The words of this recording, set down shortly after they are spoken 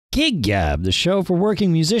Gig Gab, the show for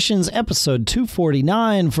working musicians, episode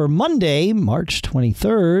 249 for Monday, March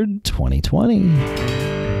 23rd, 2020.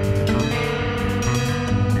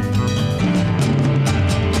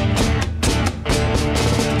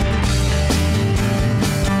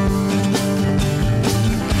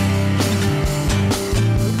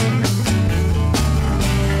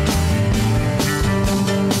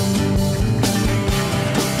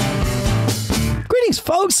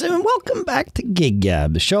 Folks, and welcome back to Gig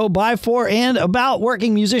Gab, the show by, for, and about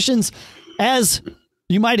working musicians, as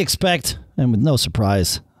you might expect, and with no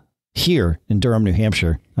surprise, here in Durham, New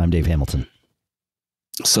Hampshire. I'm Dave Hamilton.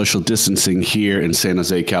 Social distancing here in San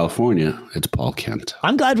Jose, California. It's Paul Kent.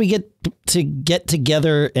 I'm glad we get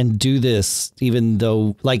together and do this, even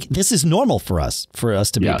though, like, this is normal for us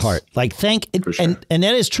to be apart. Like, sure. And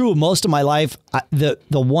that is true of most of my life. The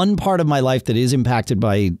one part of my life that is impacted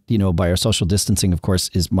by our social distancing, of course,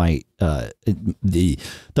 is my the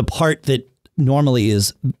part that normally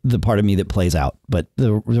is the part of me that plays out. But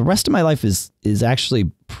the rest of my life is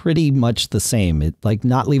actually pretty much the same. It, like,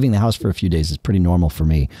 not leaving the house for a few days is pretty normal for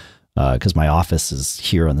me because my office is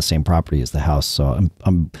here on the same property as the house. So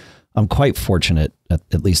I'm quite fortunate,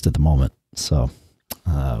 at least at the moment. So,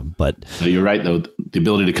 but you're right, though. The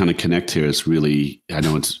ability to kind of connect here is really, I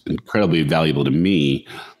know it's incredibly valuable to me,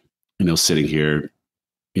 sitting here,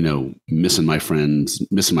 missing my friends,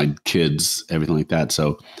 missing my kids, everything like that.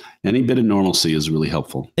 So any bit of normalcy is really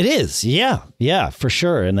helpful. It is. Yeah, for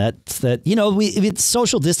sure. And it's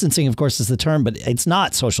social distancing, of course, is the term, but it's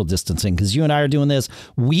not social distancing because you and I are doing this.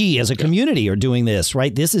 We as a community are doing this,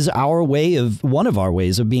 right? This is one of our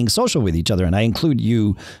ways of being social with each other. And I include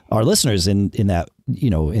you, our listeners, in that,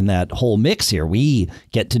 in that whole mix here. We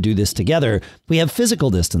get to do this together. We have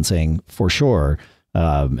physical distancing for sure.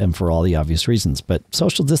 And for all the obvious reasons, but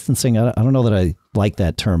social distancing, I don't know that I like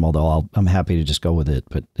that term, although I'm happy to just go with it.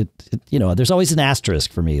 But there's always an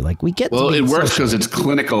asterisk for me. Like it works because it's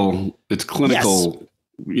clinical. It's clinical,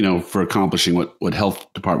 yes. For accomplishing what health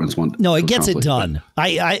departments want. No, it gets it done.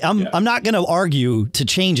 I'm not going to argue to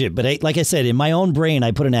change it, but like I said, in my own brain,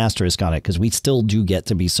 I put an asterisk on it because we still do get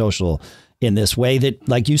to be social in this way that,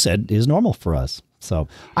 like you said, is normal for us. So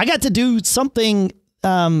I got to do something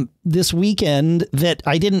this weekend that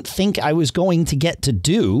I didn't think I was going to get to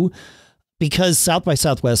do because South by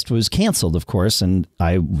Southwest was canceled, of course, and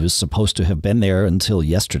I was supposed to have been there until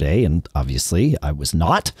yesterday, and obviously I was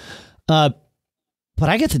not. But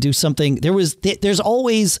I get to do something. There's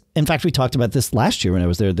always, in fact, we talked about this last year when I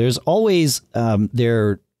was there. There's always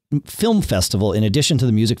their film festival in addition to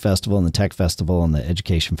the music festival and the tech festival and the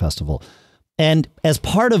education festival. And as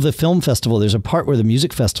part of the film festival, there's a part where the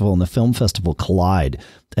music festival and the film festival collide.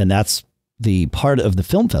 And that's the part of the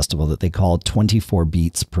film festival that they call 24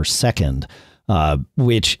 beats per second,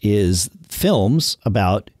 which is films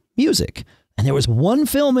about music. And there was one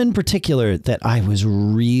film in particular that I was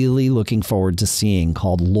really looking forward to seeing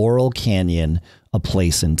called Laurel Canyon, A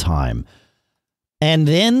Place in Time. And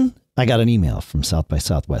then I got an email from South by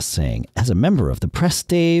Southwest saying, as a member of the press,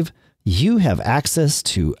 Dave, you have access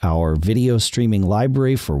to our video streaming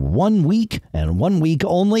library for 1 week and 1 week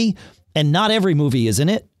only. And not every movie is in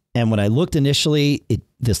it. And when I looked initially,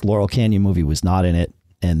 this Laurel Canyon movie was not in it.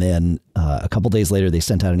 And then a couple days later, they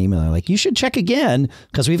sent out an email. They're like, you should check again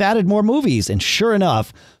because we've added more movies. And sure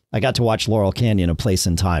enough, I got to watch Laurel Canyon, A Place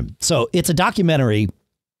in Time. So it's a documentary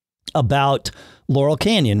about Laurel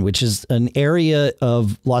Canyon, which is an area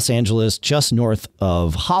of Los Angeles just north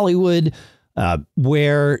of Hollywood,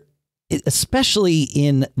 where especially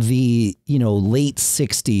in the, late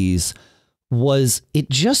 60s, it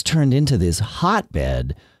just turned into this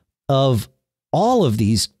hotbed of all of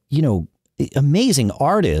these, amazing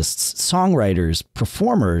artists, songwriters,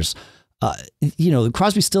 performers,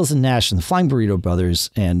 Crosby, Stills and Nash and the Flying Burrito Brothers,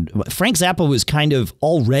 and Frank Zappa was kind of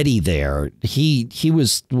already there. He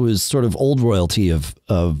was sort of old royalty of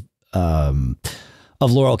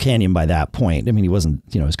Laurel Canyon by that point. I mean, he wasn't,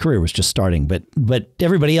 his career was just starting, but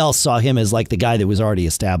everybody else saw him as like the guy that was already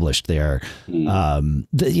established there.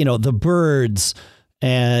 The Byrds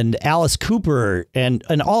and Alice Cooper and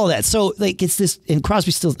all of that. So like, it's this, and Crosby,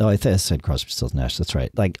 Stills, no, I said Crosby, Stills, Nash. That's right.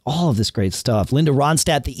 Like all of this great stuff. Linda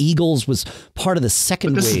Ronstadt, the Eagles was part of the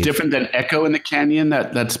second wave. This is different than Echo in the Canyon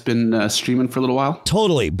that's been streaming for a little while.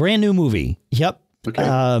 Totally. Brand new movie. Yep. Okay.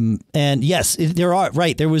 And yes, there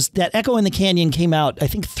was that Echo in the Canyon came out, I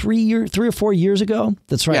think 3 or 4 years ago.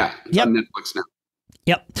 That's right. Yeah. Yep. On Netflix now.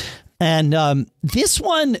 Yep. And this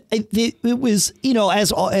one, it was,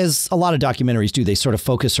 as a lot of documentaries do, they sort of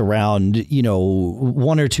focus around,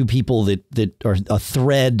 one or two people that are a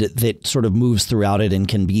thread that sort of moves throughout it and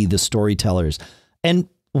can be the storytellers. And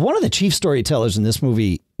one of the chief storytellers in this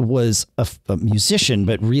movie was a musician,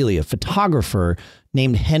 but really a photographer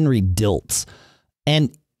named Henry Diltz.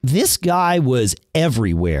 And this guy was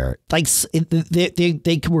everywhere. Like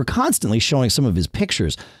they were constantly showing some of his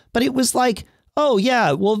pictures, but it was like, oh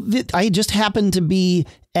yeah, well, I just happened to be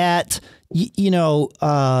at,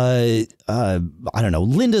 I don't know,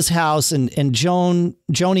 Linda's house, and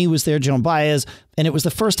Joni was there, Joan Baez, and it was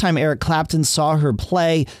the first time Eric Clapton saw her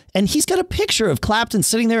play. And he's got a picture of Clapton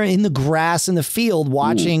sitting there in the grass in the field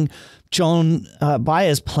watching Joan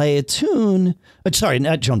Baez play a tune. Sorry,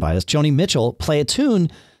 not Joan Baez, Joni Mitchell play a tune.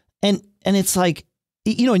 And it's like,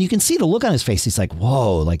 and you can see the look on his face. He's like,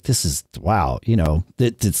 whoa, like this is, wow,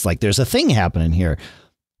 it's like there's a thing happening here.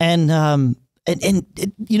 And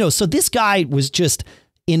so this guy was just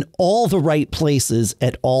in all the right places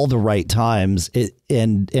at all the right times,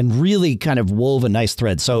 and really kind of wove a nice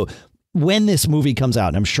thread. So when this movie comes out,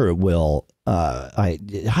 and I'm sure it will, I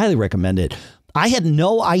highly recommend it. I had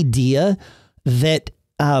no idea that,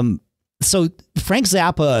 so Frank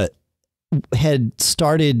Zappa had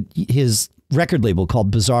started his record label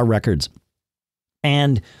called Bizarre Records.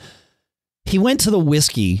 And he went to the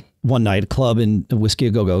Whiskey one night, a Whiskey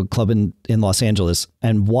A Go-Go club in Los Angeles,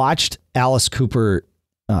 and watched Alice Cooper,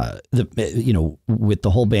 with the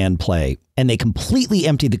whole band play. And they completely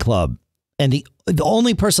emptied the club. And the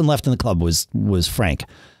only person left in the club was Frank.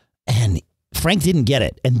 And Frank didn't get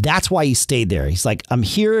it. And that's why he stayed there. He's like, I'm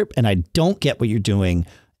here and I don't get what you're doing.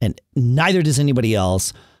 And neither does anybody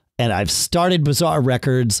else. And I've started Bizarre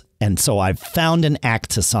Records. And so I've found an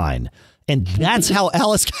act to sign. And that's how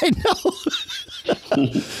Alice, I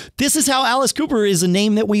know. This is how Alice Cooper is a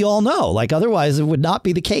name that we all know. Like, otherwise it would not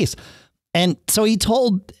be the case. And so he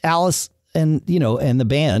told Alice and the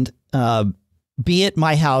band, be at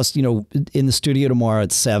my house, in the studio tomorrow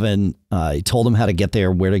at 7. He told them how to get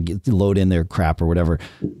there, where to load in their crap or whatever.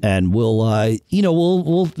 And we'll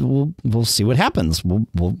see what happens.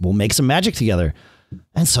 We'll make some magic together.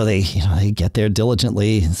 And so they get there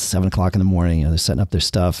diligently. It's 7 o'clock in the morning. They're setting up their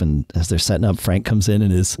stuff. And as they're setting up, Frank comes in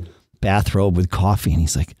his bathrobe with coffee. And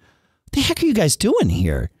he's like, what the heck are you guys doing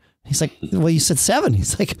here? He's like, well, you said 7.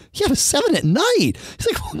 He's like, yeah, but 7 at night. He's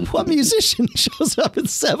like, what musician shows up at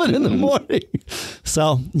 7 in the morning?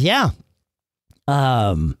 So, yeah.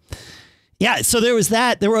 Yeah, so there was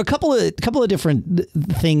that. There were a couple of different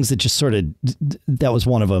things that just sort of, that was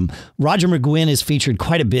one of them. Roger McGuinn is featured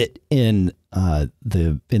quite a bit in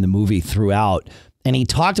the movie throughout. And he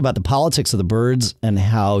talked about the politics of the Byrds and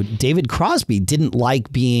how David Crosby didn't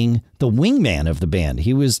like being the wingman of the band.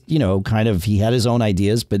 He was, he had his own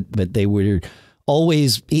ideas, but they were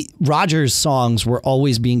always, Roger's songs were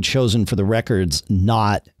always being chosen for the records,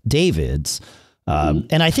 not David's.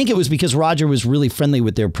 And I think it was because Roger was really friendly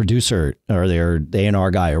with their producer or their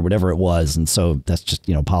A&R guy or whatever it was. And so that's just,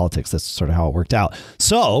 politics. That's sort of how it worked out.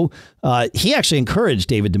 So he actually encouraged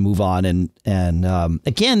David to move on. And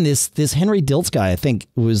again, this Henry Diltz guy, I think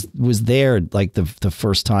was there like the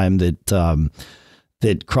first time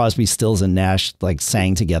that Crosby, Stills and Nash like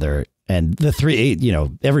sang together. And the three,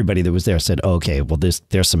 everybody that was there said, okay, well,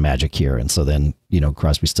 there's some magic here. And so then,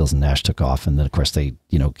 Crosby, Stills and Nash took off. And then, of course, they,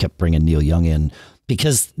 kept bringing Neil Young in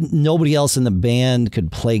because nobody else in the band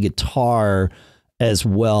could play guitar as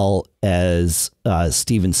well as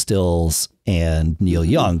Stephen Stills and Neil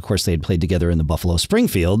Young. Of course, they had played together in the Buffalo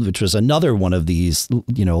Springfield, which was another one of these,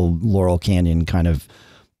 Laurel Canyon kind of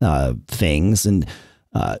things. And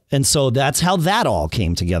so that's how that all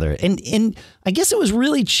came together. And I guess it was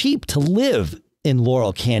really cheap to live in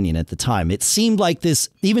Laurel Canyon at the time. It seemed like this,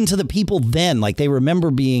 even to the people then, like they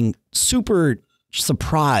remember being super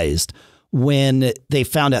surprised when they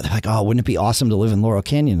found out, like, oh, wouldn't it be awesome to live in Laurel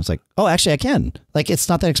Canyon? It's like, oh, actually I can. Like, it's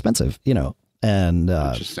not that expensive, and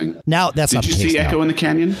interesting. Now that's not the case. Did you see now. Echo in the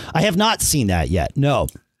Canyon? I have not seen that yet. No.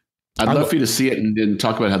 I'd love for you to see it and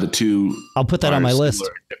talk about how the two. I'll put that on my list.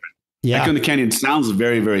 Yeah. Echo in the Canyon sounds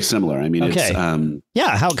very, very similar. I mean, okay. It's,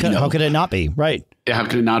 yeah. How could it not be? Right. Yeah. How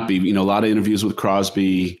could it not be? A lot of interviews with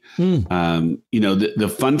Crosby.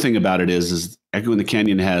 The fun thing about it is Echo in the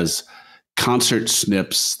Canyon has concert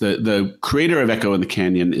snips. The creator of Echo in the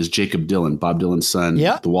Canyon is Jacob Dylan, Bob Dylan's son,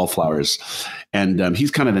 the Wallflowers. And he's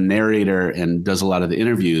kind of the narrator and does a lot of the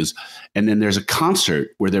interviews. And then there's a concert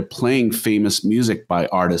where they're playing famous music by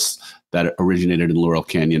artists that originated in Laurel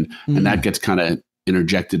Canyon. And that gets kind of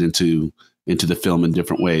interjected into the film in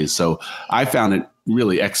different ways. So I found it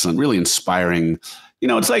really excellent, really inspiring.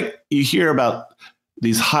 It's like you hear about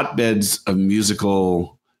these hotbeds of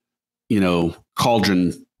musical,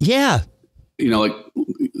 cauldron like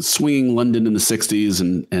swinging London in the 60s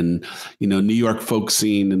and New York folk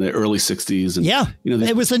scene in the early 60s. And,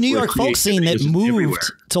 it was the New York folk scene that moved everywhere.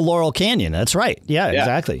 To Laurel Canyon. That's right. Yeah,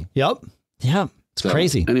 exactly. Yep. Yeah. It's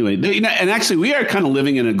crazy. Anyway, and actually we are kind of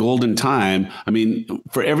living in a golden time. I mean,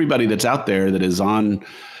 for everybody that's out there that is on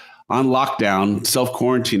lockdown,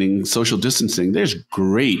 self-quarantining, social distancing, there's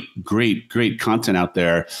great content out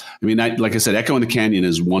there. I mean, like I said, Echo in the Canyon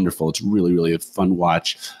is wonderful. It's really, really a fun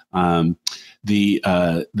watch.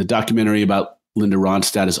 The documentary about Linda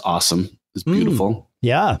Ronstadt is awesome. It's beautiful.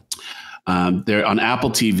 Yeah. There on Apple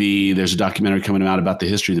TV, there's a documentary coming out about the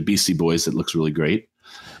history of the Beastie Boys that looks really great.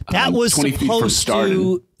 That was supposed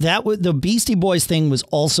to, the Beastie Boys thing was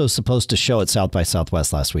also supposed to show at South by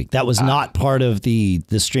Southwest last week. That was not part of the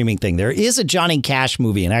streaming thing. There is a Johnny Cash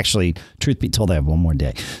movie, and actually, truth be told, I have one more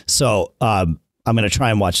day. So I'm going to try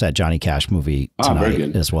and watch that Johnny Cash movie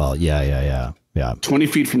tonight as well. Yeah. 20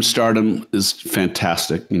 Feet from Stardom is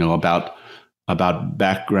fantastic, about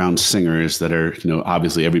background singers that are,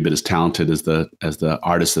 obviously every bit as talented as the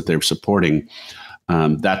artists that they're supporting.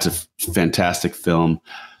 That's a fantastic film.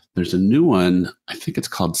 There's a new one, I think it's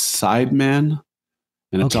called Sideman,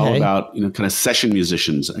 and it's all about, kind of session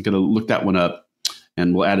musicians. I got to look that one up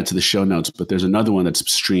and we'll add it to the show notes, but there's another one that's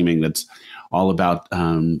streaming that's all about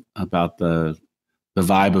the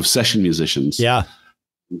vibe of session musicians. Yeah.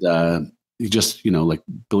 And, you just, like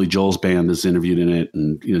Billy Joel's band is interviewed in it,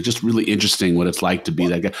 and just really interesting what it's like to be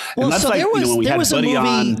that guy. And that's when we had Buddy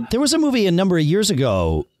on. There was a movie a number of years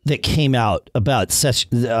ago that came out about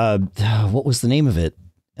what was the name of it?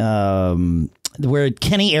 Where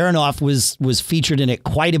Kenny Aronoff was featured in it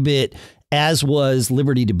quite a bit, as was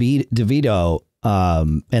Liberty DeVito,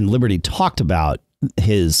 and Liberty talked about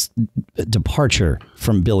his departure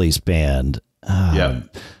from Billy's band.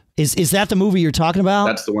 Is that the movie you're talking about?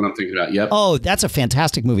 That's the one I'm thinking about. Yep. Oh, that's a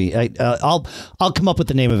fantastic movie. I'll come up with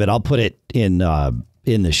the name of it. I'll put it in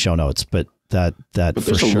the show notes. But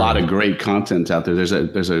there's a lot of great content out there. There's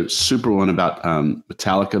a super one about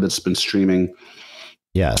Metallica that's been streaming.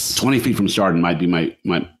 Yes. 20 Feet from Stardom might be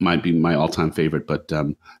my all-time favorite. But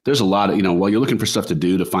there's a lot of while you're looking for stuff to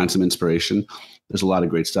do to find some inspiration, there's a lot of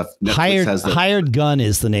great stuff. Hired Gun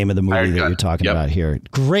is the name of the movie that you're talking about here.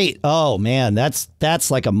 Great. Oh man,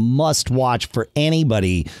 that's like a must watch for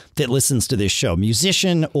anybody that listens to this show.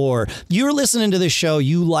 Musician, or you're listening to this show,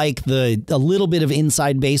 you like a little bit of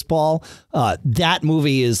inside baseball. That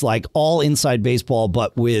movie is like all inside baseball,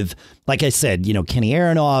 but with, like I said, Kenny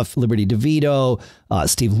Aronoff, Liberty DeVito,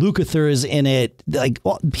 Steve Lukather is in it. Like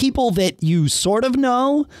people that you sort of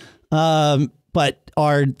know, but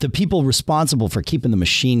are the people responsible for keeping the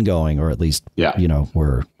machine going, or at least,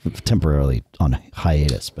 were temporarily on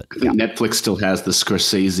hiatus. But I think Netflix still has the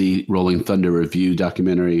Scorsese Rolling Thunder Review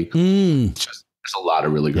documentary. There's a lot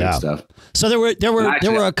of really great stuff. So there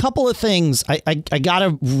were a couple of things. I got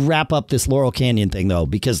to wrap up this Laurel Canyon thing though,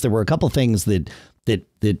 because there were a couple of things that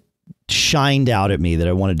shined out at me that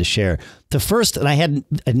I wanted to share. The first, and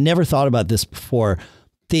I'd never thought about this before,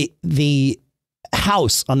 the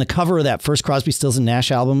house on the cover of that first Crosby, Stills and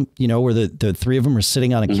Nash album, where the three of them are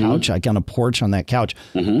sitting on a couch, like on a porch on that couch.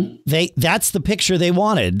 That's the picture they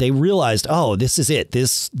wanted. They realized, oh, this is it.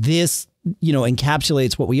 This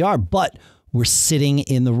encapsulates what we are, but we're sitting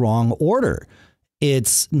in the wrong order.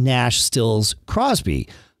 It's Nash, Stills, Crosby.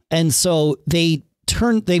 And so they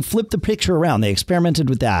flipped the picture around. They experimented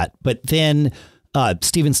with that, but then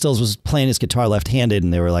Stephen Stills was playing his guitar left-handed,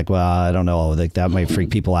 and they were like, well, I don't know, like that might freak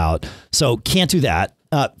people out. So can't do that.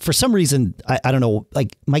 For some reason, I don't know,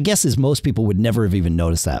 like my guess is most people would never have even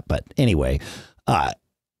noticed that. But anyway,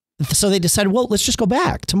 so they decided, well, let's just go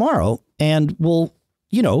back tomorrow and we'll,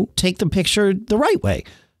 take the picture the right way.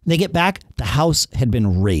 They get back, the house had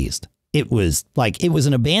been razed. It was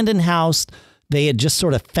an abandoned house. They had just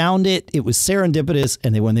sort of found it. It was serendipitous.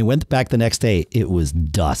 And when they went back the next day, it was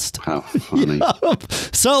dust. How funny.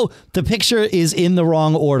 So the picture is in the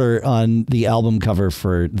wrong order on the album cover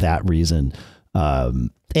for that reason.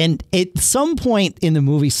 And at some point in the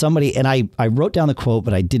movie, somebody, and I wrote down the quote,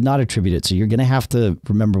 but I did not attribute it. So you're going to have to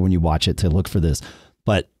remember when you watch it to look for this.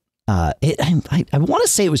 But I want to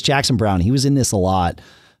say it was Jackson Browne. He was in this a lot.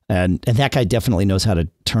 And that guy definitely knows how to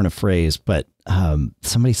turn a phrase. But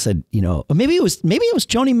somebody said, maybe it was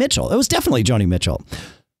Joni Mitchell. It was definitely Joni Mitchell.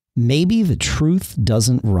 Maybe the truth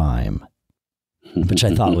doesn't rhyme, which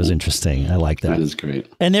I thought was interesting. I like that. That is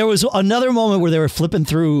great. And there was another moment where they were flipping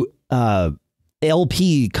through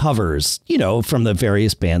LP covers, from the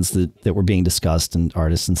various bands that were being discussed and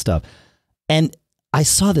artists and stuff. And I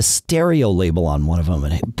saw the stereo label on one of them,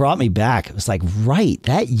 and it brought me back. It was like, right,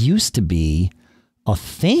 that used to be a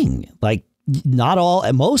thing. Like not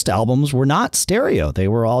all, most albums were not stereo. They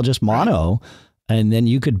were all just mono. Right. And then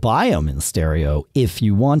you could buy them in stereo if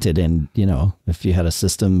you wanted. And, you know, if you had a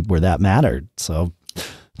system where that mattered. So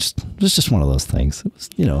it was just one of those things. It was,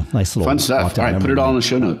 you know, nice little fun stuff. All right. Put it all in the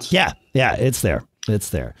show notes. Yeah. Yeah. It's there. It's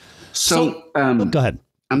there. So go ahead.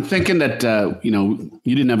 I'm thinking that, you know,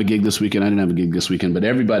 you didn't have a gig this weekend. I didn't have a gig this weekend, but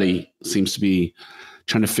everybody seems to be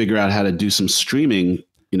trying to figure out how to do some streaming,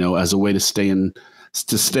 you know, as a way to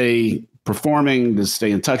stay performing, to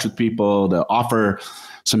stay in touch with people, to offer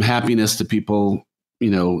some happiness to people, you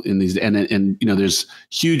know, in these, and, you know, there's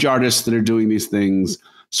huge artists that are doing these things,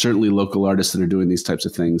 certainly local artists that are doing these types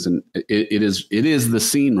of things. And it is the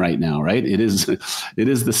scene right now, right? It is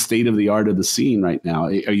the state of the art of the scene right now.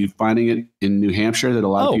 Are you finding it in New Hampshire that a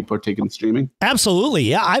lot of people are taking streaming? Absolutely.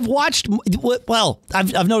 Yeah. I've watched, well,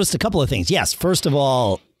 I've noticed a couple of things. Yes. First of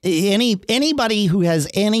all, anybody who has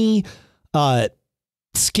any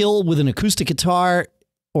skill with an acoustic guitar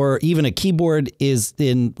or even a keyboard is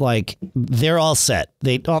in, like, they're all set.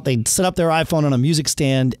 They set up their iPhone on a music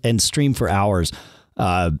stand and stream for hours.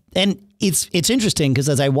 And it's interesting because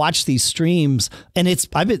as I watch these streams, and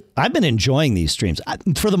I've been enjoying these streams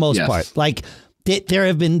for the most part. Like there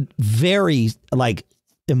have been very like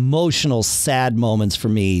emotional, sad moments for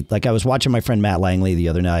me. Like I was watching my friend Matt Langley the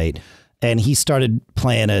other night, and he started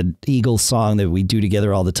playing an Eagles song that we do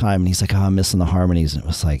together all the time. And he's like, oh, I'm missing the harmonies. And it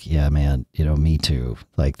was like, yeah, man, you know, me too.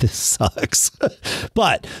 Like, this sucks.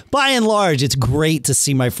 But by and large, it's great to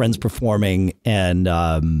see my friends performing and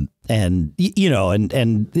you know,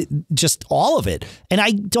 and just all of it. And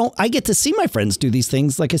I get to see my friends do these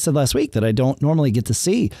things, like I said last week, that I don't normally get to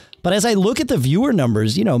see. But as I look at the viewer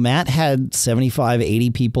numbers, you know, Matt had 75,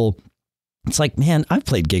 80 people. It's like, man, I've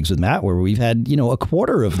played gigs with Matt where we've had, you know, a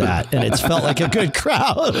quarter of that, and it's felt like a good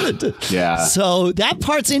crowd. Yeah. So that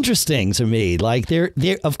part's interesting to me. Like there,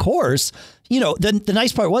 of course, you know, the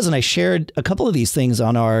nice part was, and I shared a couple of these things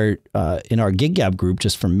on our in our Gig Gab group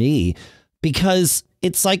just for me, because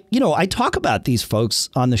it's like, you know, I talk about these folks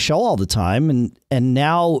on the show all the time, and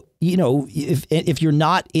now, you know, if you're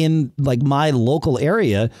not in like my local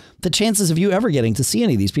area, the chances of you ever getting to see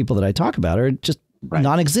any of these people that I talk about are just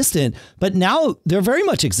non-existent. But now they're very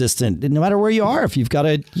much existent. No matter where you are, if you've got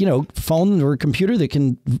a, you know, phone or a computer that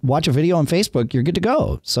can watch a video on Facebook, you're good to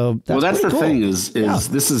go. So that's the thing is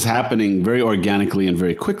this is happening very organically and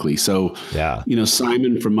very quickly. So you know,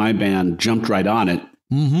 Simon from my band jumped right on it.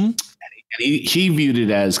 And he viewed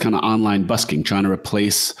it as kind of online busking, trying to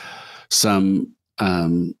replace some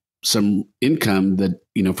income that,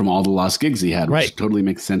 you know, from all the lost gigs he had, which totally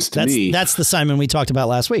makes sense to me. That's the Simon we talked about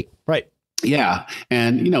last week. Right. Yeah.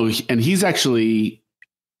 And, you know, and he's actually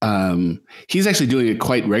doing it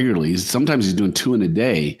quite regularly. Sometimes he's doing 2 in a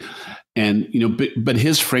day. And, you know, but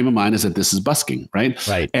his frame of mind is that this is busking. Right.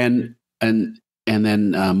 And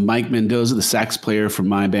then Mike Mendoza, the sax player from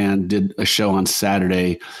my band, did a show on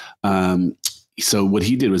Saturday. So what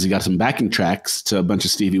he did was he got some backing tracks to a bunch of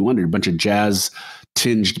Stevie Wonder, a bunch of jazz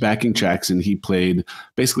tinged backing tracks, and he played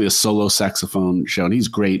basically a solo saxophone show, and he's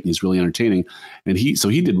great and he's really entertaining. And he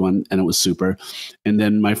did one, and it was super. And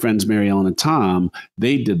then my friends Mary Ellen and Tom,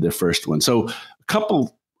 they did their first one. So a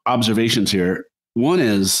couple observations here. One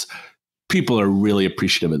is people are really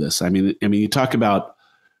appreciative of this. I mean, you talk about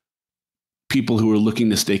people who are looking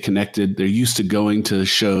to stay connected. They're used to going to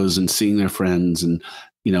shows and seeing their friends, and,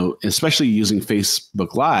 you know, especially using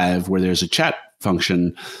Facebook Live where there's a chat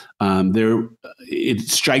function. It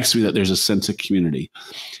strikes me that there's a sense of community.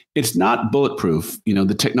 It's not bulletproof. You know,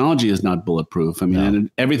 the technology is not bulletproof. I mean,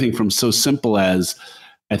 and everything from so simple as,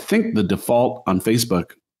 I think the default on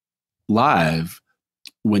Facebook Live,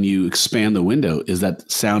 when you expand the window, is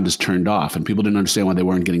that sound is turned off, and people didn't understand why they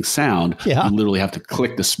weren't getting sound. You literally have to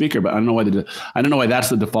click the speaker, but I don't know why that's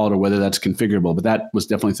the default or whether that's configurable, but that was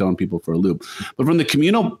definitely throwing people for a loop. But from the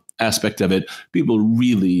communal aspect of it, people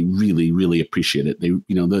really, really, really appreciate it. They, you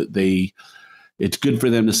know, it's good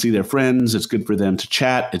for them to see their friends. It's good for them to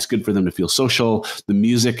chat. It's good for them to feel social. The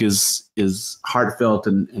music is heartfelt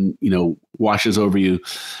and, you know, washes over you.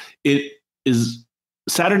 It is.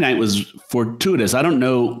 Saturday night was fortuitous. I don't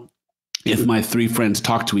know if my 3 friends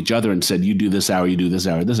talked to each other and said, you do this hour, you do this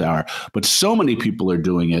hour, this hour, but so many people are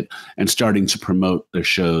doing it and starting to promote their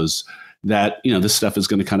shows that, you know, this stuff is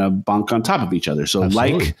going to kind of bonk on top of each other. So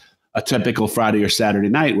like a typical Friday or Saturday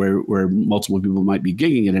night where multiple people might be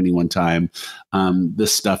gigging at any one time,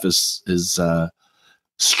 this stuff is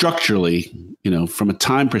structurally, you know, from a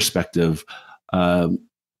time perspective, I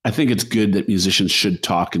think it's good that musicians should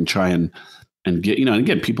talk and try and and get, and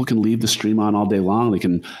again, people can leave the stream on all day long.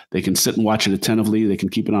 They can sit and watch it attentively. They can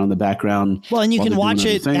keep it on in the background. Well, and you can watch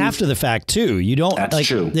it after the fact too. You don't. That's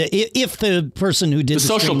true. If the person who did the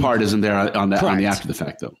social stream, part isn't there on the after the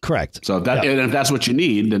fact though. Correct. So if that's what you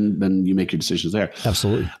need, then you make your decisions there.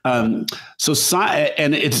 Absolutely. And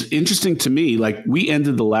it's interesting to me. Like we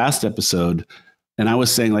ended the last episode. And I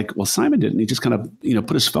was saying like, well, Simon didn't. He just kind of,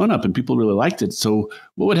 put his phone up and people really liked it. So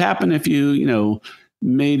what would happen if you,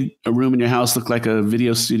 made a room in your house look like a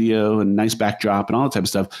video studio and nice backdrop and all that type of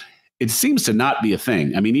stuff? It seems to not be a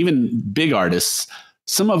thing. I mean, even big artists,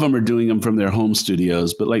 some of them are doing them from their home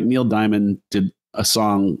studios, but like Neil Diamond did a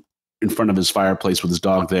song in front of his fireplace with his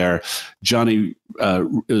dog there. Johnny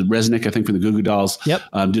Resnick, I think from the Goo Goo Dolls,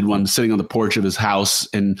 did one sitting on the porch of his house.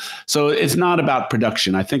 And so it's not about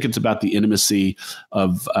production. I think it's about the intimacy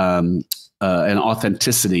of and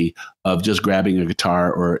authenticity of just grabbing a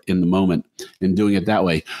guitar or in the moment and doing it that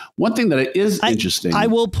way. One thing that is interesting. I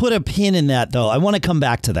will put a pin in that, though. I want to come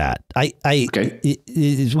back to that. Okay.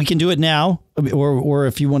 We can do it now, or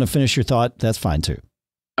if you want to finish your thought, that's fine too.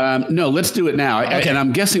 No, let's do it now. Okay. And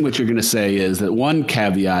I'm guessing what you're going to say is that one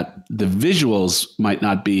caveat, the visuals might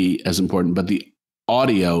not be as important, but the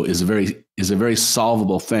audio is a very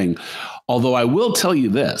solvable thing. Although I will tell you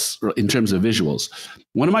this in terms of visuals.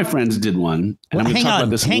 One of my friends did one, and I'm going to talk about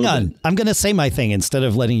this. Hang on. I'm going to say my thing instead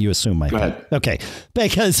of letting you assume my thing. Go ahead. Okay.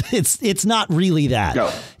 Because it's not really that.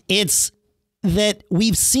 Go. It's that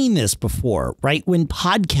we've seen this before, right? When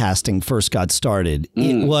podcasting first got started,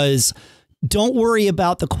 it was, don't worry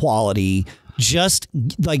about the quality. Just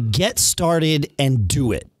like get started and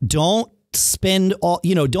do it. Don't spend all,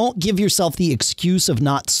 don't give yourself the excuse of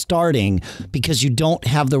not starting because you don't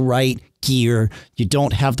have the right gear. You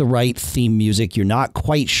don't have the right theme music. You're not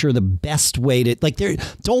quite sure the best way to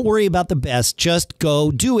don't worry about the best. Just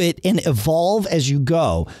go do it and evolve as you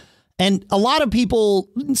go. And a lot of people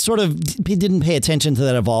sort of didn't pay attention to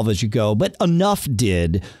that evolve as you go, but enough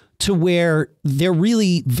did to where they're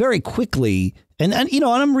really very quickly, and I'm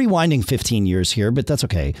rewinding 15 years here, but that's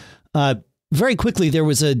okay. Very quickly, there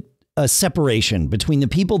was a separation between the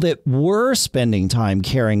people that were spending time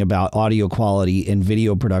caring about audio quality and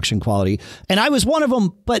video production quality. And I was one of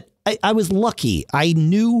them, but I was lucky. I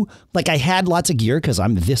knew, I had lots of gear because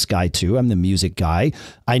I'm this guy too. I'm the music guy.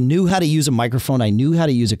 I knew how to use a microphone. I knew how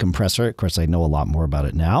to use a compressor. Of course, I know a lot more about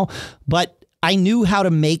it now, but I knew how to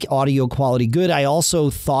make audio quality good. I also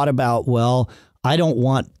thought about, I don't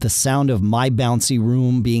want the sound of my bouncy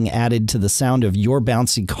room being added to the sound of your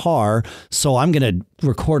bouncy car. So I'm going to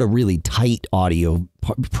record a really tight audio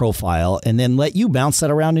profile and then let you bounce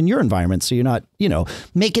that around in your environment. So you're not,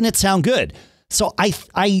 making it sound good. So I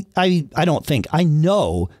don't think, I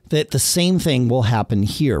know that the same thing will happen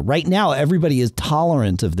here. Right now, everybody is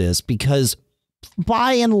tolerant of this because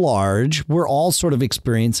by and large, we're all sort of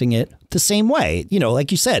experiencing it the same way.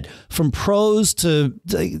 Like you said, from pros to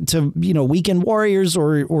weekend warriors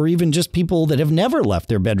or even just people that have never left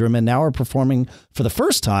their bedroom and now are performing for the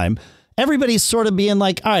first time. Everybody's sort of being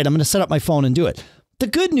like, all right, I'm going to set up my phone and do it. The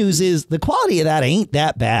good news is the quality of that ain't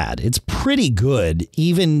that bad. It's pretty good,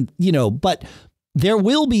 even, but there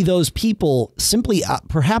will be those people simply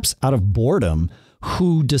perhaps out of boredom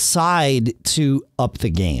who decide to up the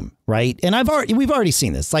game, right? And we've already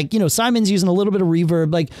seen this. Simon's using a little bit of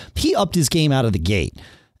reverb. He upped his game out of the gate.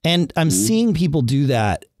 And I'm seeing people do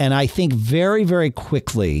that. And I think very, very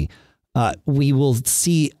quickly we will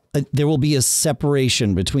see there will be a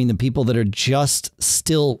separation between the people that are just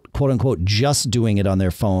still, quote unquote, just doing it on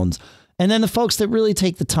their phones. And then the folks that really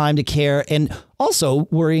take the time to care and also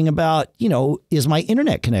worrying about, is my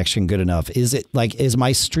internet connection good enough? Is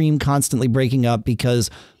my stream constantly breaking up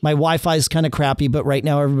because my Wi-Fi is kind of crappy, but right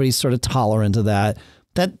now everybody's sort of tolerant of that.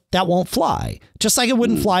 That won't fly. Just like it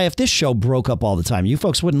wouldn't fly if this show broke up all the time. You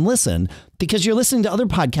folks wouldn't listen because you're listening to other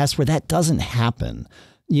podcasts where that doesn't happen.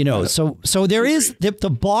 So there is the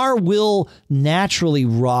bar will naturally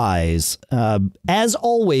rise. As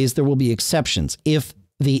always, there will be exceptions. If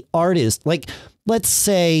the artist, let's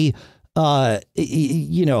say, Paul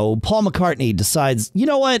McCartney decides,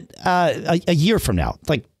 a year from now,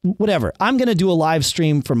 whatever, I'm going to do a live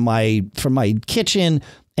stream from my kitchen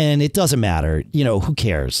and it doesn't matter. Who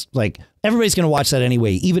cares? Everybody's going to watch that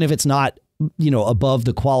anyway, even if it's not, above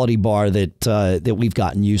the quality bar that we've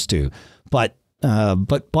gotten used to. But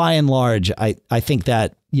by and large, I think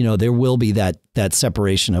that, there will be that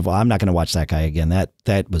separation of, I'm not going to watch that guy again.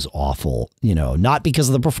 That was awful, not because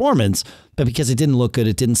of the performance, but because it didn't look good.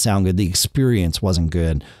 It didn't sound good. The experience wasn't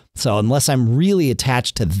good. So unless I'm really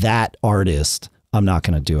attached to that artist, I'm not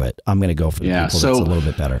going to do it. I'm going to go for the people that's a little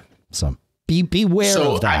bit better. So beware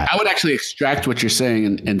of that. I would actually extract what you're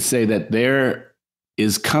saying and say that there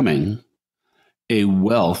is coming a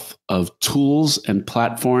wealth of tools and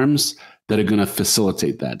platforms that are going to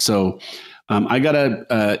facilitate that. So I got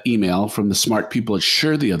an email from the smart people at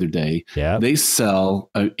Shure the other day. Yeah. They sell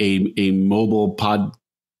a mobile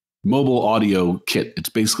audio kit. It's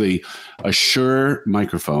basically a Shure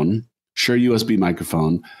microphone, Shure USB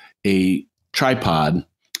microphone, a tripod,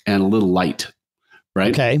 and a little light,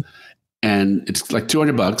 right? Okay. And it's like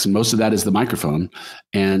 $200, and most of that is the microphone.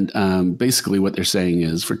 And basically, what they're saying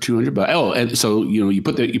is for $200. Oh, and so you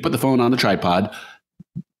put the phone on the tripod.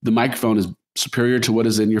 The microphone is superior to what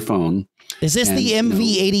is in your phone. Is this the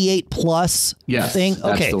MV88 Plus thing? Yes,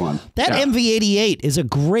 that's the one. That MV88 is a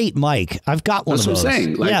great mic. I've got one of those.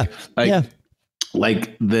 That's what I'm saying.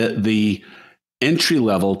 Like the entry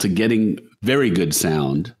level to getting very good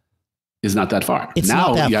sound is not that far. It's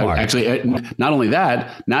not that far. Actually, not only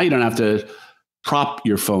that, now you don't have to prop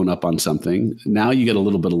your phone up on something. Now you get a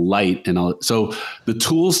little bit of light and all. So the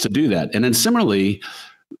tools to do that. And then similarly,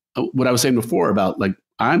 what I was saying before about like,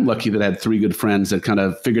 I'm lucky that I had 3 good friends that kind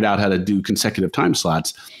of figured out how to do consecutive time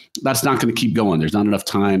slots. That's not going to keep going. There's not enough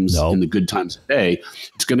times in the good times of the day.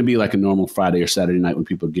 It's going to be like a normal Friday or Saturday night when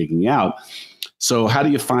people are gigging out. So how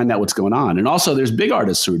do you find out what's going on? And also there's big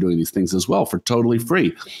artists who are doing these things as well for totally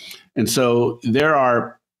free. And so there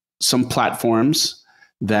are some platforms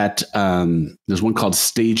that there's one called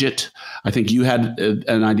Stage It. I think you had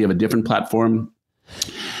an idea of a different platform.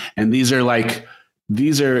 And these are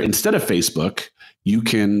instead of Facebook, you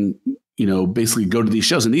can, basically go to these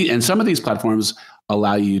shows, and some of these platforms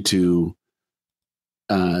allow you to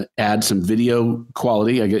add some video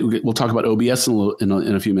quality. We'll talk about OBS in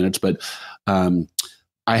a few minutes, but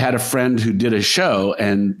I had a friend who did a show,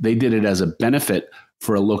 and they did it as a benefit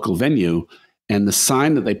for a local venue, and the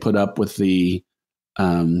sign that they put up with the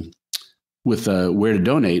where to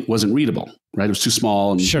donate wasn't readable. Right. It was too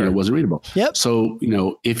small and it wasn't readable. Yep. So,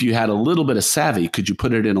 if you had a little bit of savvy, could you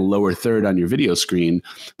put it in a lower third on your video screen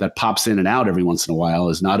that pops in and out every once in a while,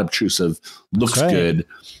 is not obtrusive, looks good,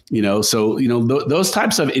 so, those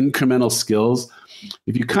types of incremental skills,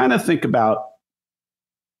 if you kind of think about,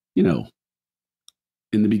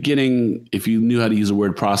 in the beginning, if you knew how to use a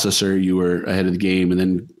word processor, you were ahead of the game. And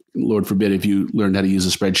then Lord forbid, if you learned how to use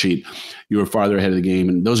a spreadsheet, you were farther ahead of the game.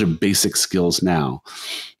 And those are basic skills now.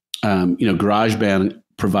 GarageBand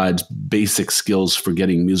provides basic skills for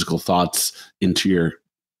getting musical thoughts into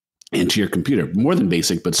your computer. More than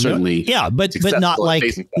basic, but certainly but not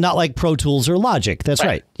like Pro Tools or Logic. That's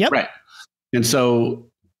right. Yep. Right. And so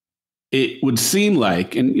it would seem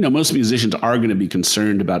like, and most musicians are going to be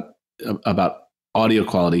concerned about audio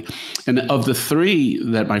quality. And of the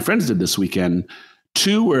 3 that my friends did this weekend,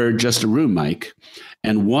 2 were just a room mic,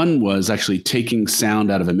 and 1 was actually taking sound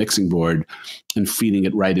out of a mixing board and feeding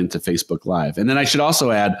it right into Facebook Live. And then I should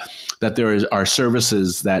also add that there are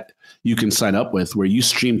services that you can sign up with where you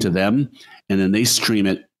stream to them, and then they stream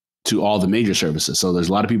it to all the major services. So there's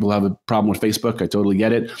a lot of people who have a problem with Facebook. I totally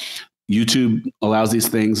get it. YouTube allows these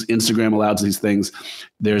things. Instagram allows these things.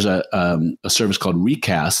 There's a service called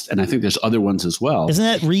Recast, and I think there's other ones as well. Isn't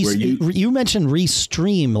that you mentioned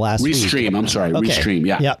Restream last week? Restream. I'm sorry. Okay. Restream.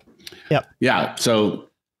 Yeah. Yep. Yeah. So,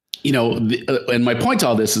 and my point to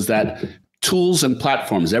all this is that tools and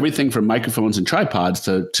platforms, everything from microphones and tripods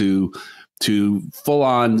to full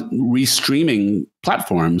on restreaming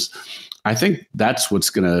platforms, I think that's what's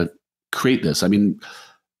going to create this. I mean,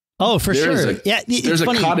 oh, for sure. There's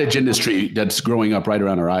a cottage industry that's growing up right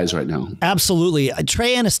around our eyes right now. Absolutely.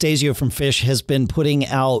 Trey Anastasio from Phish has been putting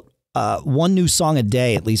out one new song a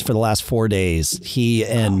day, at least for the last 4 days. He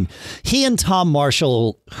and Tom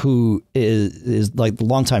Marshall, who is like the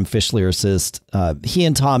longtime Phish lyricist. He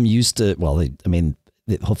and Tom used to,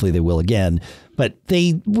 hopefully they will again, but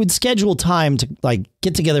they would schedule time to like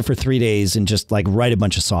get together for 3 days and just like write a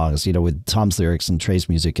bunch of songs, with Tom's lyrics and Trey's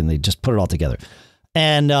music, and they just put it all together.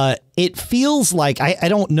 And it feels like, I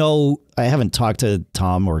don't know, I haven't talked to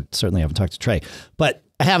Tom, or certainly haven't talked to Trey, but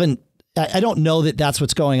I don't know that that's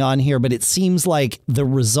what's going on here, but it seems like the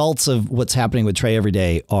results of what's happening with Trey every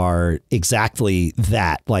day are exactly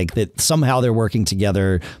that, like that somehow they're working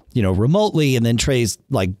together, remotely, and then Trey's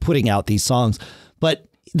like putting out these songs. But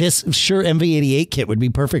this Shure MV88 kit would be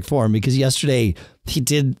perfect for him, because yesterday he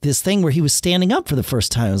did this thing where he was standing up for the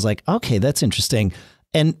first time. I was like, okay, that's interesting.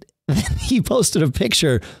 And then he posted a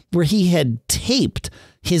picture where he had taped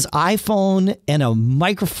his iPhone and a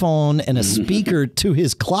microphone and a speaker to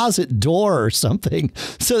his closet door or something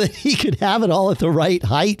so that he could have it all at the right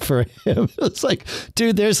height for him. It's like,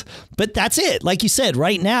 dude, but that's it. Like you said,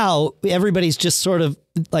 right now, everybody's just sort of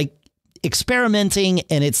like, experimenting,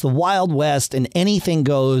 and it's the Wild West, and anything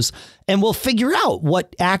goes, and we'll figure out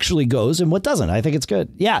what actually goes and what doesn't. I think it's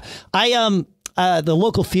good. Yeah. The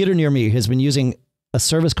local theater near me has been using a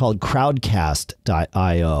service called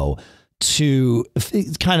crowdcast.io to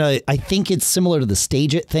kind of, I think it's similar to the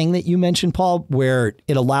Stage It thing that you mentioned, Paul, where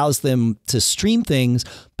it allows them to stream things,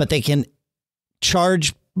 but they can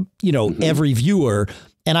charge, every viewer.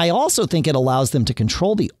 And I also think it allows them to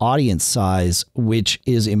control the audience size, which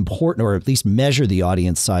is important, or at least measure the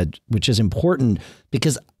audience size, which is important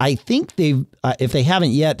because I think if they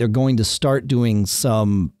haven't yet, they're going to start doing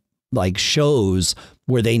some like shows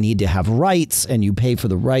where they need to have rights, and you pay for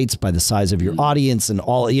the rights by the size of your audience and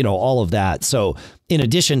all of that. So in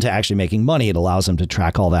addition to actually making money, it allows them to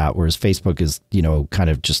track all that. Whereas Facebook is, kind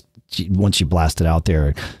of just, once you blast it out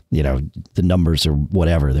there, the numbers are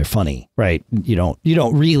whatever, they're funny, right? You don't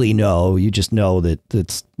really know. You just know that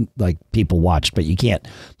it's like people watched, but you can't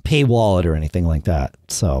paywall it or anything like that.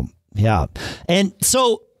 So, yeah. And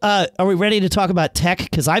so, are we ready to talk about tech?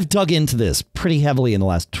 Because I've dug into this pretty heavily in the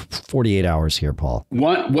last 48 hours here, Paul.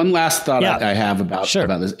 One last thought I have about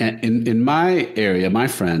this. In my area, my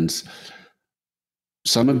friends,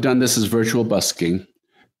 some have done this as virtual busking.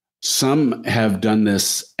 Some have done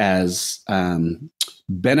this as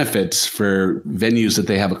benefits for venues that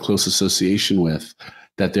they have a close association with,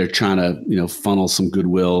 that they're trying to funnel some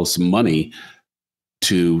goodwill, some money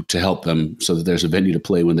to help them so that there's a venue to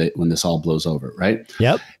play when this all blows over, right?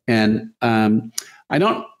 Yep. And I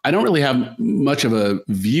don't really have much of a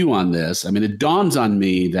view on this. I mean, it dawns on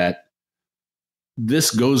me that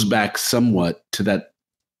this goes back somewhat to that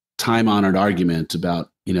time-honored argument about,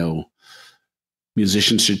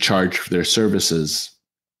 musicians should charge for their services.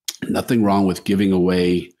 Nothing wrong with giving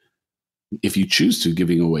away, if you choose to,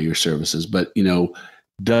 giving away your services. But,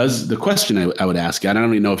 does the question I would ask, I don't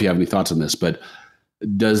really know if you have any thoughts on this, but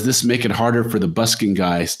does this make it harder for the busking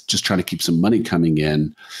guys just trying to keep some money coming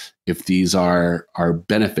in if these are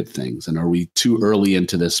benefit things? And are we too early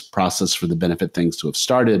into this process for the benefit things to have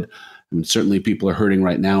started? I mean, certainly people are hurting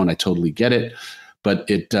right now, and I totally get it. But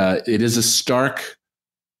it is a stark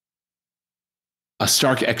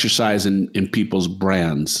exercise in people's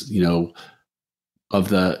brands, again,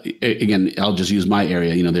 I'll just use my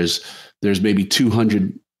area. There's maybe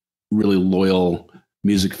 200 really loyal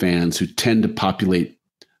music fans who tend to populate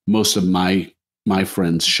most of my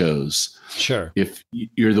friends' shows. Sure. If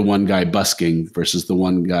you're the one guy busking versus the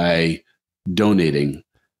one guy donating,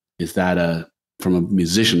 is that from a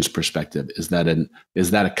musician's perspective, is that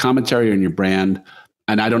a commentary on your brand?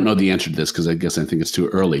 And I don't know the answer to this because I think it's too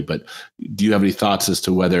early, but do you have any thoughts as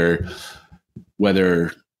to whether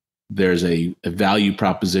there's a value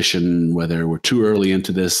proposition, whether we're too early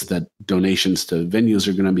into this, that donations to venues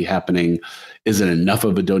are going to be happening? Is it enough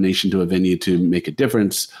of a donation to a venue to make a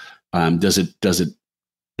difference? Does it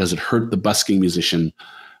hurt the busking musician?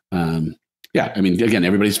 Yeah, I mean, again,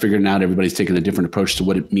 everybody's figuring out, everybody's taking a different approach to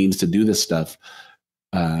what it means to do this stuff.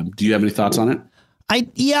 Do you have any thoughts on it?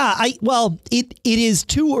 Well, it is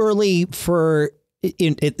too early for,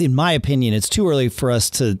 in my opinion, it's too early for us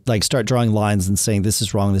to like start drawing lines and saying this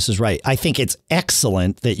is wrong, this is right. I think it's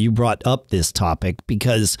excellent that you brought up this topic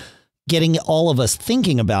because getting all of us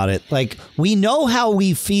thinking about it, like we know how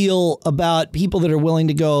we feel about people that are willing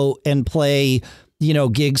to go and play,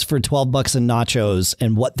 gigs for $12 and nachos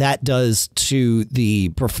and what that does to the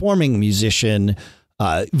performing musician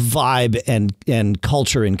vibe and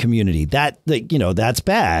culture and community. That's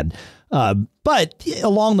bad. But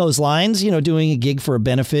along those lines, doing a gig for a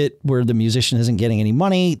benefit where the musician isn't getting any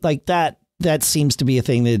money like that seems to be a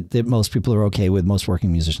thing that most people are okay with. Most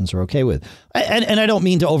working musicians are okay with. And I don't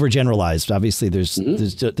mean to overgeneralize. Obviously,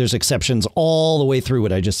 there's exceptions all the way through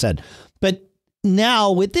what I just said. But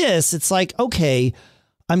now with this, it's like, okay,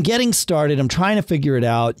 I'm getting started. I'm trying to figure it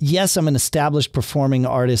out. Yes, I'm an established performing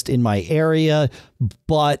artist in my area,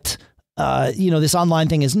 but this online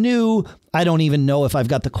thing is new. I don't even know if I've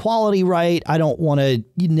got the quality right. I don't want to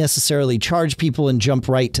necessarily charge people and jump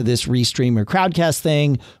right to this Restream or Crowdcast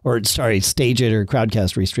thing, or Stage It or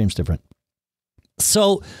Crowdcast. Restream's different.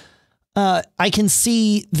 So I can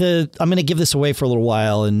see I'm going to give this away for a little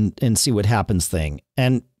while and see what happens thing.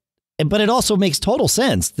 But it also makes total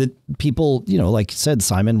sense that people, like you said,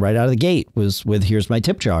 Simon, right out of the gate was with here's my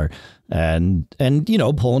tip jar and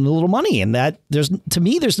pulling a little money. And that to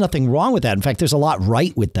me, there's nothing wrong with that. In fact, there's a lot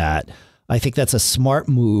right with that. I think that's a smart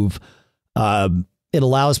move. It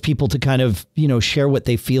allows people to kind of, share what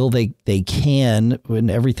they feel they can when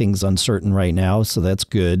everything's uncertain right now. So that's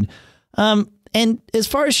good. And as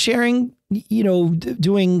far as sharing,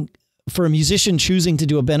 doing for a musician choosing to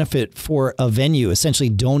do a benefit for a venue, essentially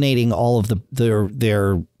donating all of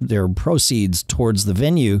their proceeds towards the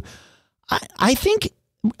venue, I think,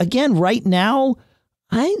 again, right now,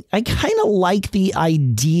 I kind of like the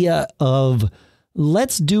idea of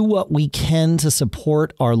let's do what we can to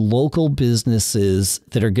support our local businesses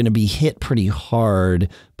that are going to be hit pretty hard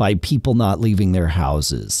by people not leaving their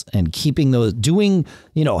houses and keeping those doing,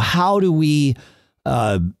 how do we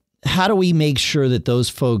make sure that those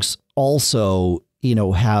folks also,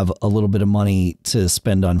 have a little bit of money to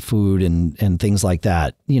spend on food and things like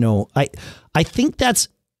that. I think that's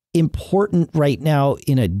important right now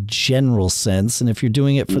in a general sense. And if you're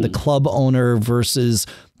doing it for the club owner versus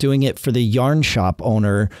doing it for the yarn shop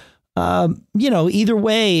owner, either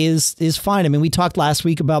way is fine. I mean, we talked last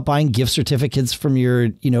week about buying gift certificates from your,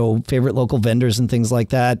 favorite local vendors and things like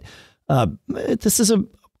that. This is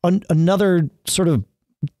another sort of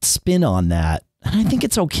spin on that. And I think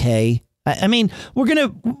it's okay. I mean,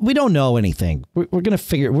 we don't know anything.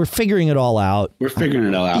 We're figuring it all out. We're figuring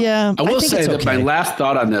it all out. Yeah. I will say that my last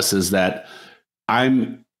thought on this is that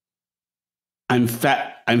I'm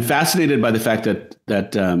fascinated by the fact that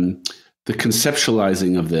the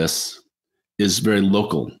conceptualizing of this is very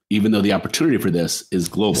local, even though the opportunity for this is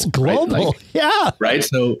global. It's global. Right? Yeah. Right.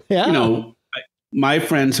 So, my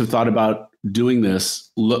friends have thought about doing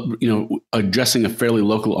this, addressing a fairly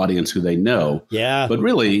local audience who they know. Yeah. But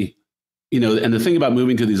really, and the thing about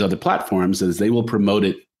moving to these other platforms is they will promote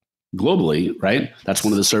it globally, right? That's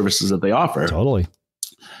one of the services that they offer. Totally.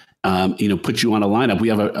 Put you on a lineup. We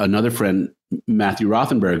have another friend, Matthew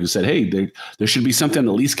Rothenberg, who said, hey, there should be something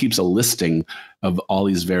that at least keeps a listing of all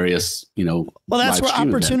these various, well, that's where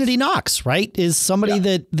opportunity knocks, right? Is somebody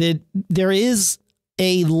that there is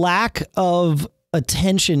a lack of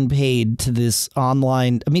attention paid to this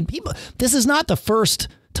online. I mean, this is not the first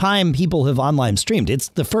time people have online streamed. It's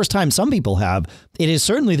the first time some people have. It is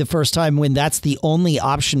certainly the first time when that's the only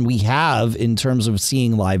option we have in terms of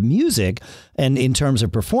seeing live music and in terms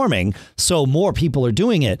of performing. So more people are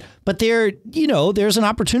doing it. But there's an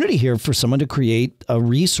opportunity here for someone to create a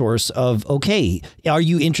resource of, okay, are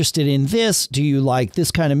you interested in this? Do you like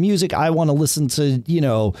this kind of music? I want to listen to,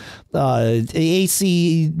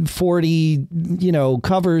 AC/40,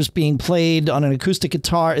 covers being played on an acoustic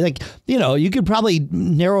guitar. You could probably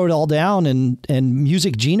narrow it all down and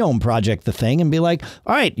Music Genome Project the thing and be like,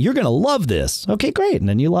 all right, you're going to love this. Okay, great. And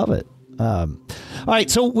then you love it. All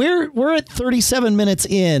right. So we're at 37 minutes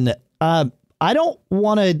in. I don't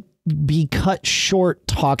want to be cut short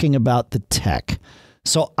talking about the tech.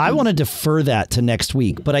 So I want to defer that to next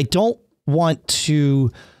week, but I don't want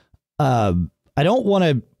to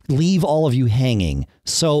leave all of you hanging.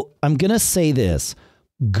 So I'm going to say this,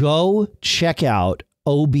 go check out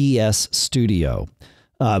OBS Studio.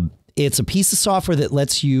 It's a piece of software that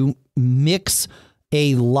lets you mix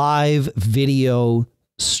a live video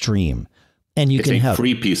stream. And you can have a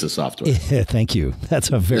free piece of software. Thank you. That's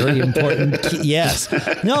a very important key. Yes.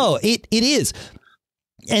 No, it is.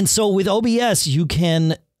 And so with OBS, you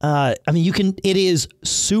can, it is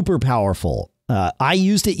super powerful. I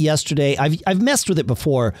used it yesterday. I've messed with it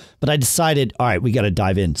before, but I decided, all right, we got to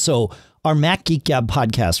dive in. So our Mac Geek Gab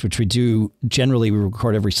podcast, which we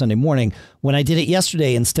record every Sunday morning. When I did it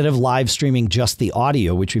yesterday, instead of live streaming just the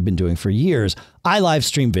audio, which we've been doing for years, I live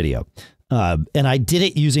stream video. And I did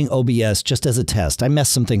it using OBS just as a test. I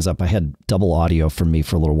messed some things up. I had double audio from me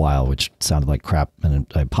for a little while, which sounded like crap. And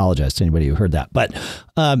I apologize to anybody who heard that. But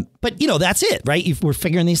that's it, right? We're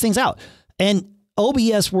figuring these things out. And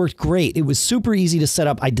OBS worked great. It was super easy to set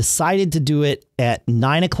up. I decided to do it at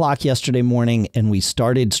 9 o'clock yesterday morning, and we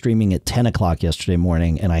started streaming at 10 o'clock yesterday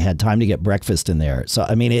morning, and I had time to get breakfast in there. So,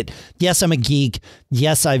 yes, I'm a geek.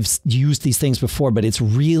 Yes, I've used these things before, but it's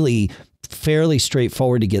really fairly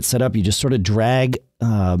straightforward to get set up. You just sort of drag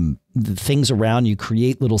the things around. You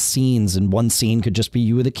create little scenes, and one scene could just be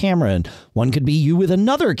you with a camera, and one could be you with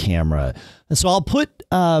another camera. And so I'll put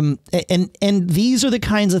and these are the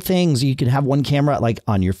kinds of things you could have one camera like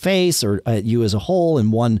on your face or at you as a whole,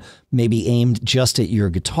 and one maybe aimed just at your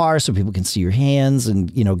guitar so people can see your hands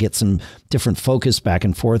and get some different focus back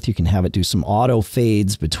and forth. You can have it do some auto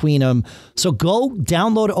fades between them. So go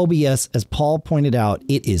download OBS. As Paul pointed out,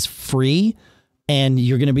 it is free. And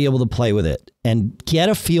you're going to be able to play with it and get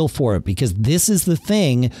a feel for it, because this is the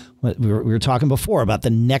thing we were talking before about the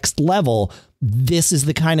next level. This is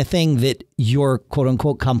the kind of thing that your quote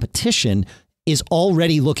unquote competition is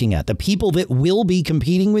already looking at. The people that will be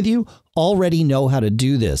competing with you already know how to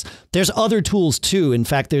do this. There's other tools too. In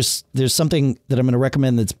fact, there's something that I'm going to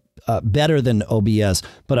recommend that's better than OBS,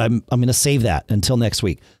 but I'm going to save that until next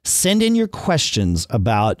week. Send in your questions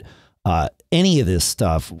about any of this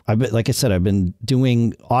stuff. Like I said, I've been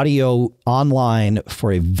doing audio online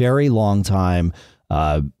for a very long time.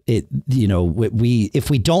 If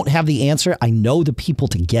we don't have the answer, I know the people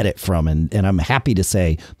to get it from, and I'm happy to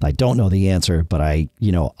say I don't know the answer, but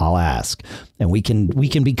I'll ask, and we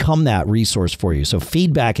can become that resource for you. So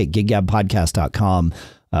feedback@giggabpodcast.com.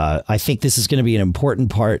 I think this is going to be an important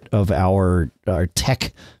part of our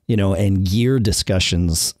tech, and gear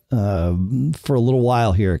discussions for a little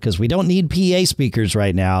while here, because we don't need PA speakers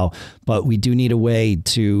right now, but we do need a way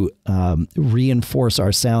to reinforce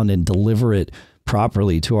our sound and deliver it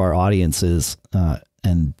properly to our audiences.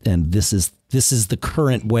 And this is the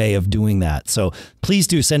current way of doing that. So please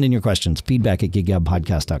do send in your questions,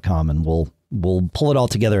 feedback@giggabpodcast.com, and we'll pull it all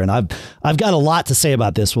together. And I've got a lot to say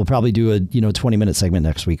about this. We'll probably do a 20-minute segment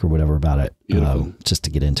next week or whatever about it, just to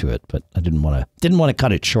get into it. But I didn't want to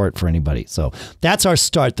cut it short for anybody. So that's our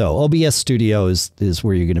start, though. OBS Studio is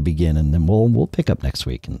where you're going to begin, and then we'll pick up next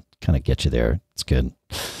week and kind of get you there. It's good.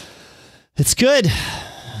 It's good.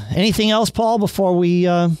 Anything else, Paul, before we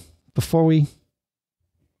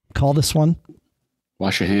call this one?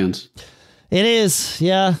 Wash your hands. It is.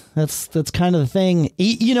 Yeah, that's kind of the thing.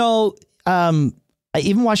 Even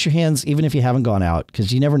wash your hands, even if you haven't gone out,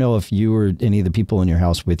 because you never know if you or any of the people in your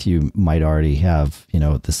house with you might already have,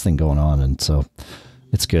 this thing going on. And so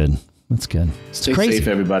it's good. It's good. Stay safe,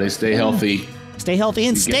 everybody. Stay healthy. Stay healthy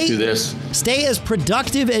and stay as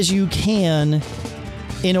productive as you can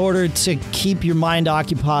in order to keep your mind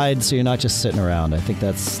occupied, so you're not just sitting around. I think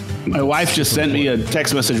that's... My wife just sent me a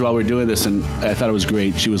text message while we were doing this, and I thought it was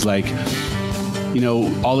great. She was like,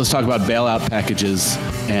 all this talk about bailout packages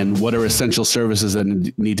and what are essential services that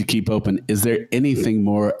need to keep open. Is there anything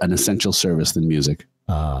more an essential service than music?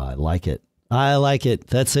 I like it.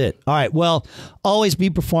 That's it. All right. Well, always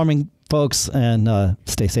be performing, folks, and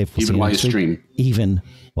stay safe. Even while you stream. Even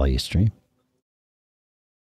while you stream.